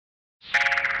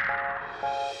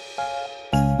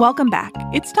Welcome back.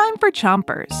 It's time for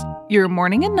Chompers, your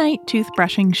morning and night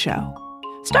toothbrushing show.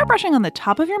 Start brushing on the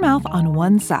top of your mouth on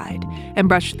one side and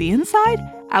brush the inside,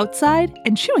 outside,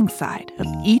 and chewing side of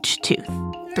each tooth.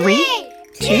 3,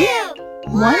 2,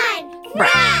 1,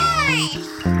 brush!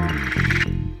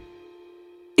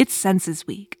 It's Senses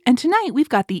Week, and tonight we've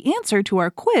got the answer to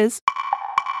our quiz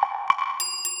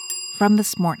from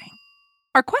this morning.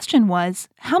 Our question was,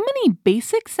 how many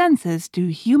basic senses do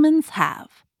humans have?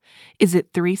 Is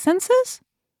it 3 senses,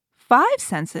 5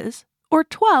 senses, or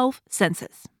 12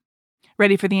 senses?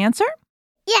 Ready for the answer?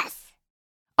 Yes.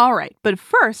 All right, but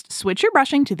first, switch your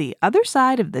brushing to the other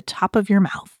side of the top of your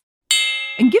mouth.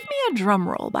 And give me a drum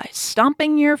roll by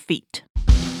stomping your feet.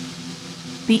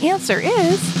 The answer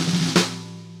is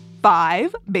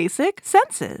 5 basic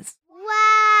senses.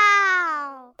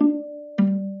 Wow!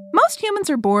 Most humans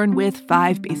are born with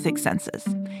 5 basic senses.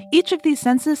 Each of these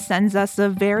senses sends us a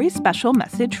very special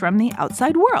message from the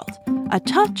outside world. A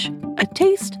touch, a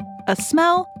taste, a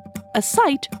smell, a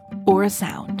sight, or a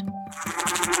sound.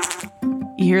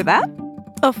 You hear that?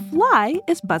 A fly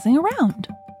is buzzing around.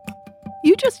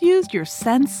 You just used your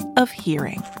sense of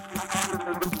hearing.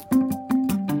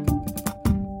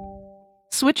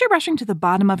 Switch your brushing to the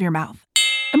bottom of your mouth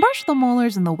and brush the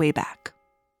molars in the way back.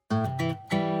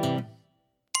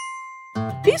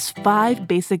 These 5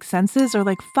 basic senses are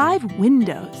like 5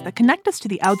 windows that connect us to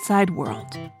the outside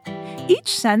world.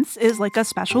 Each sense is like a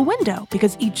special window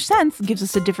because each sense gives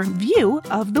us a different view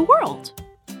of the world.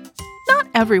 Not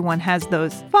everyone has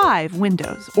those 5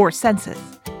 windows or senses.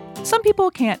 Some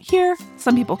people can't hear,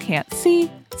 some people can't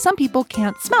see, some people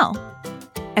can't smell.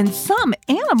 And some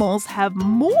animals have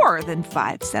more than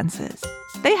 5 senses.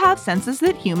 They have senses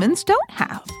that humans don't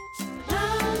have.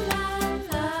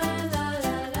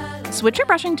 Switch your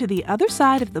brushing to the other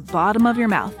side of the bottom of your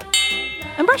mouth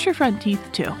and brush your front teeth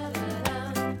too.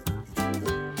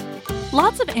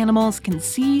 Lots of animals can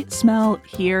see, smell,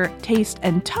 hear, taste,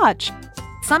 and touch.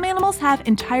 Some animals have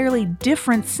entirely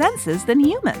different senses than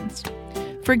humans.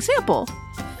 For example,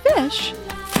 fish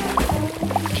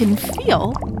can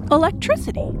feel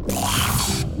electricity.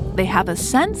 They have a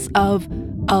sense of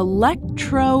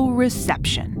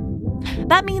electroreception.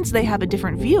 That means they have a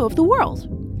different view of the world,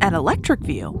 an electric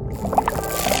view.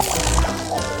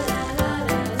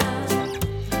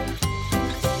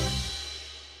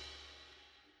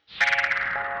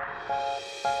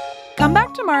 Come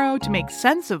back tomorrow to make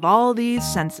sense of all these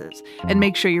senses. And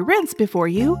make sure you rinse before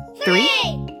you 3,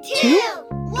 2,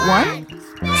 1,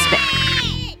 spit.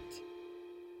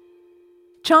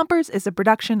 Chompers is a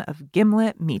production of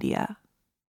Gimlet Media.